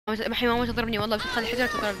محي ماما تضربني والله، بس تخلي حجرة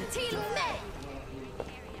تضربني.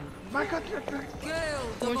 ما قتلك.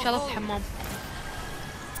 وإن شاء الله في الحمام.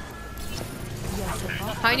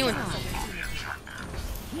 هاي نون.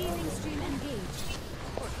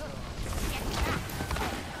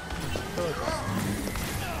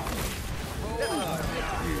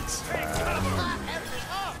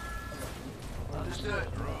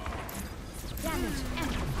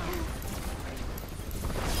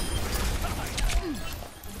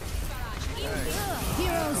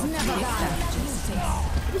 Heroes never die.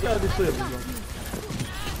 ايش قاعد يصير؟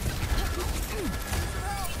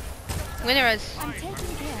 Winners. I'm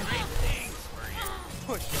taking care.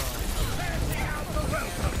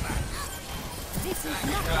 This is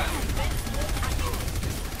not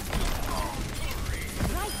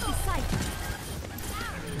right beside you.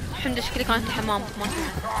 الحمد لله شكلي كانت الحمام ما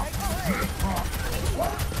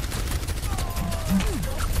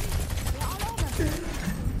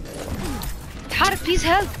تحارب. بليز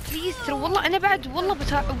هيلب بليز، ترى والله انا بعد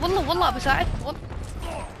والله والله بساعد والله.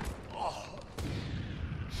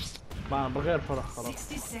 ما بغير فرح خلاص.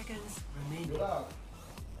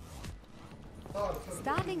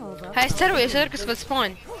 Starting over. هاي استروي سيركس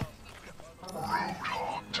بالسبون.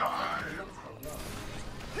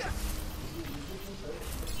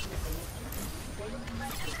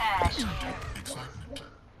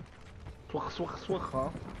 وخ وخ وخ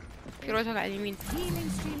ها. في روتك على اليمين. Healing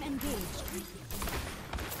stream engaged.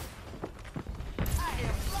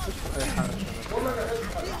 اي حاجة.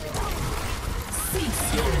 Cease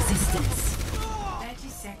your resistance. 30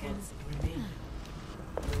 seconds remain.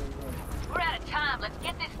 We're out of time. Let's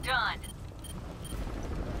get this done.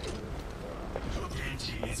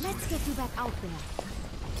 Let's get you back out there.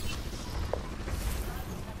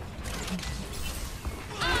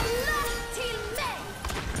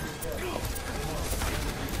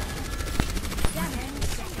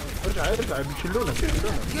 ارجع بيشلونك.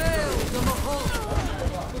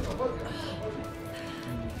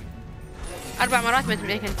 4 مرات ما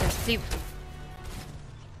تملك انت. ليف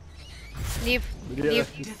ليف ليف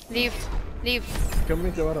ليف ليف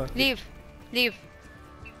كميته ورا. ليف ليف.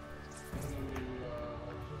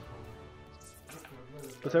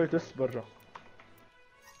 بسوي تست برا.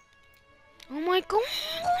 او ماي جاد.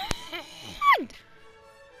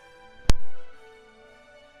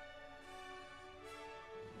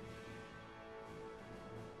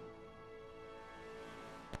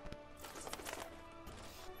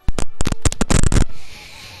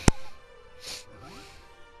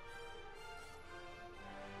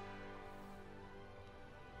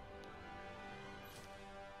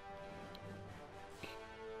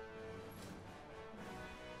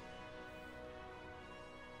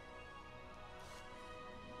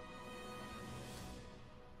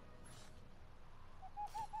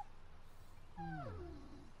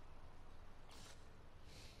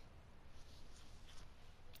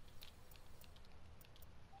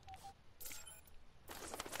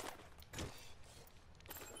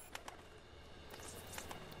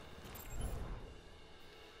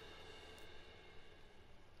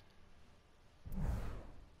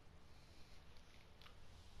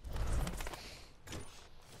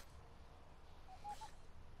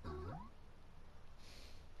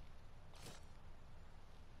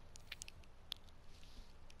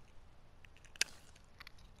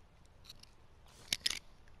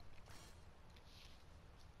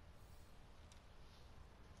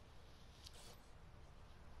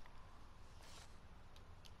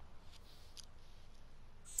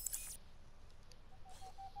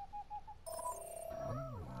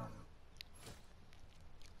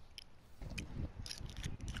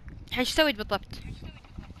 الحين ايش سويت بالضبط؟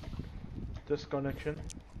 ديسكونكشن.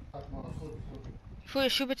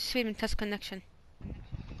 شو بتستفيد من تست كونكشن؟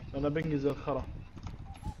 انا بنجز الخرا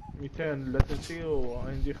 200 لاتنسي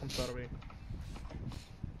وعندي 45.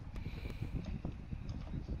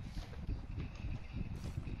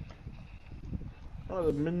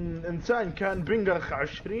 هذا من انسان كان بنجر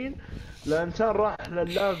 20 لانسان راح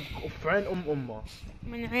للاق في عين امه.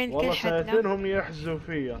 من عين كل والله حد. سنتين هم يحزوا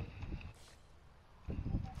فيا.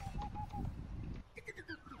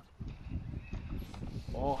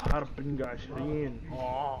 اوه حرب بنجا 20.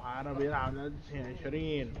 اوه انا بيلعب نفسي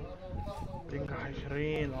 20 بنجا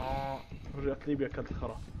 20. رجعت ليبيا اكلت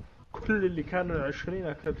خرا. كل اللي كانوا 20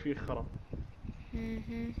 اكلت فيه خرا.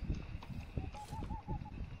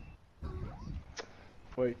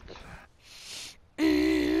 فويت.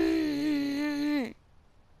 ايش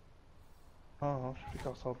فيك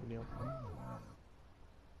اعصابني اليوم؟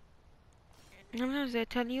 As I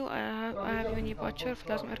tell you, I have many butcher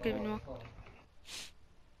فلازم اركب من وقت.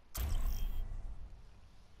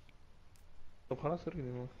 طب خلاص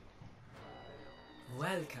ارقدي.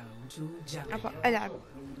 Welcome to Japan. ابى العب.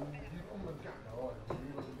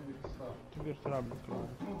 تقدر تلعب بكره.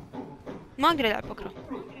 ما اقدر العب بكره،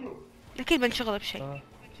 اكيد بنشغل بشيء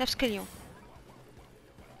نفس كل يوم.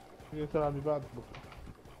 تقدر تلعبي بعد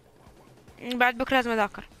بكره. بعد بكره لازم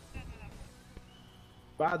اذاكر.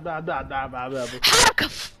 بعد بكره.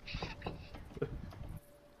 حركف.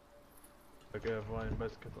 اوكي فاين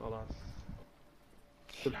بسكت خلاص.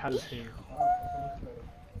 شو الحل الحين؟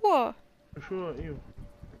 واو شو ايوه.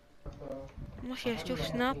 ماشي اشوف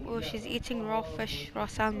سناب و she's eating raw fish raw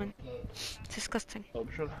salmon. It's disgusting.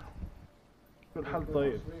 طيب شو الحل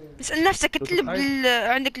طيب؟ اسأل نفسك اطلب تخيل.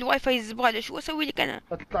 عندك الواي فاي الزبالة، شو اسوي لك انا؟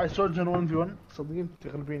 اطلعي سولجر 1v1 صدقين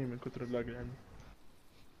تغلبيني من كثر اللاج اللي عندي.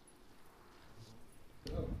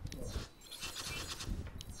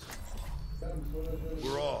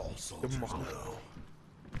 يمه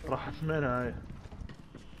راحت من هاي.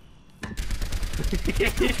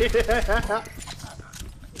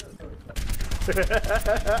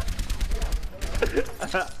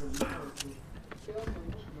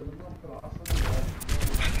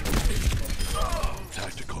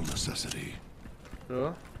 Tactical necessity.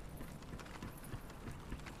 شو؟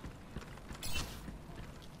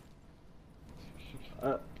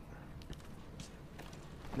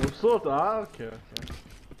 مبسوط اوكي.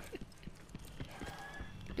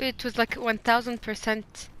 Dude, it was like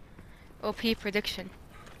 1000% OP prediction.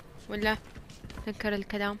 ولا تنكر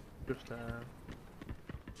الكلام. شفتها.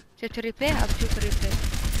 شفت الريبلاي؟ أو شوف الريبلاي.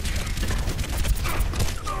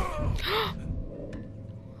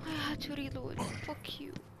 I had to reload. Fuck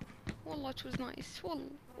you. والله it was nice.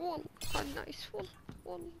 والله كان nice.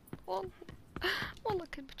 والله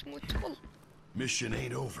كنت بتموت والله. Mission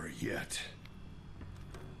ain't over yet.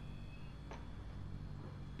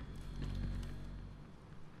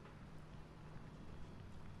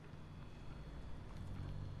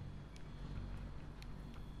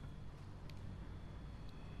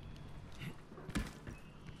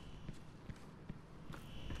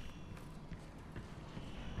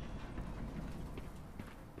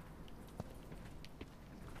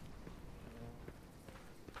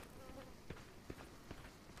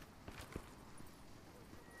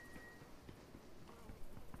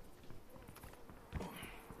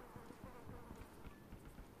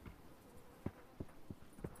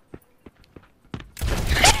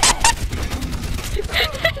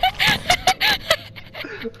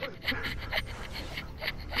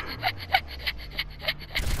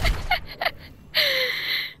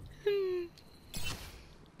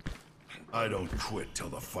 I don't quit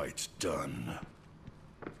till the fight's done.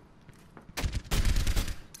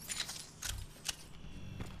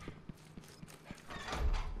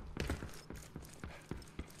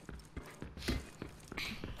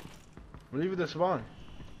 Leave the spawn.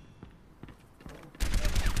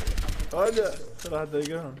 هذا راح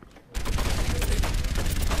تلقاهم.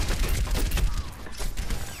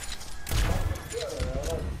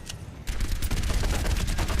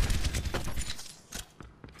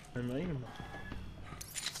 المهم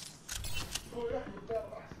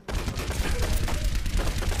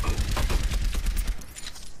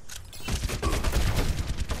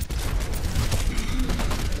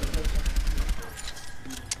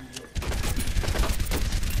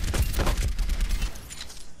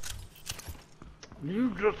You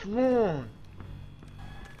just won.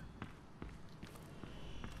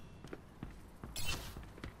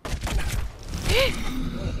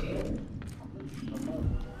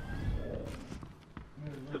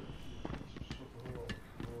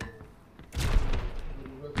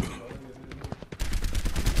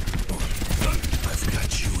 I've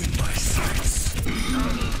got you in my sights.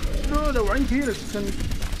 No, لو عندي هنا استنى.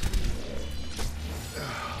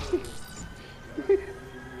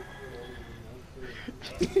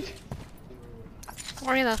 Why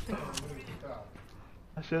are you laughing?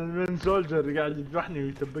 عشان المين سولجر قاعد يذبحني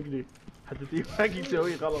ويسبقني حتى تي باقي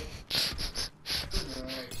يسوي غلط.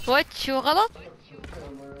 وات شو غلط؟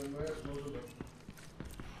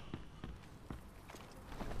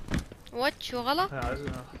 وات شو غلط؟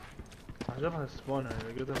 عجبها السبون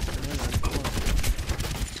يعني قدر السنين عن السبون.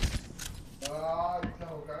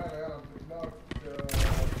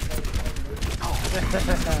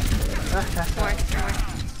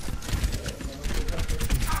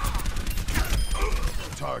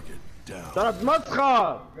 Target down. ترى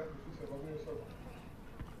مسخر.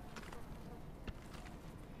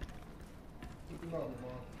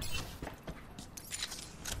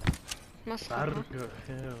 مسخرة. تعرق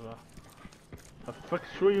خير. هفك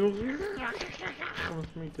شوي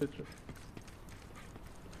 500 تجر.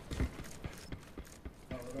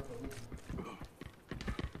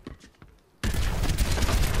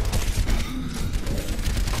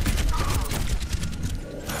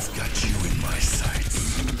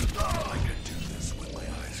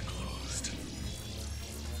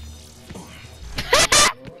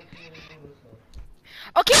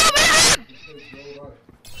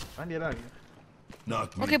 عندي لاقي.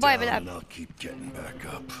 Knock me Okay, bye, down بلعب. and I'll keep getting back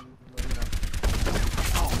up.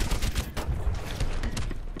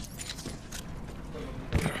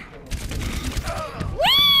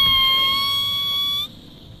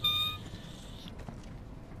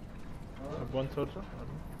 تبون ترجع؟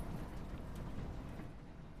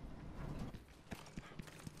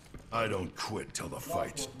 I don't quit till the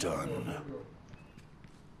fight's done.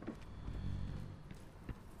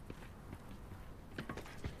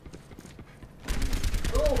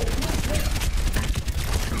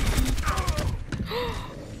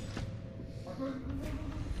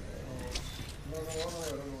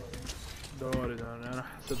 دوري انا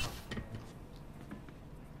حسبها.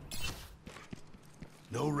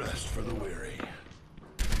 No rest for the weary.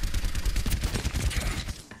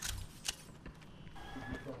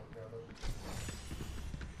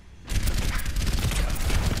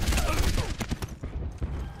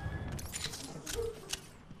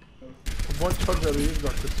 تبون تفجر يبدأ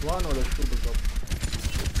كسوان ولا شو بالضبط؟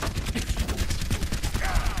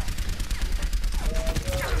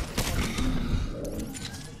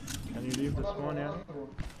 Can you leave the spawn يعني؟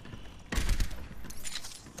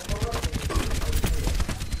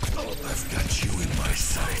 I've got you in my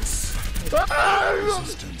sights.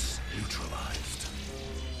 Resistance neutralized.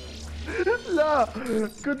 لا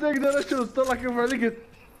كنت اقدر اشوف طلع كيف علقت.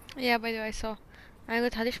 يا باي ذا واي سو انا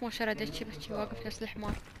قلت هذيش مو شردت شي بس شي واقف نفس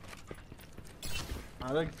الحمار.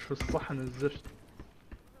 علقت في الصحن الزفت.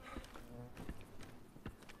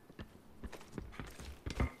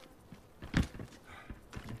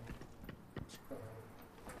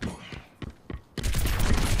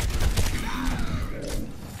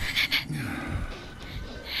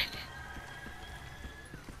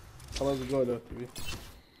 خلاص قولوا تبي.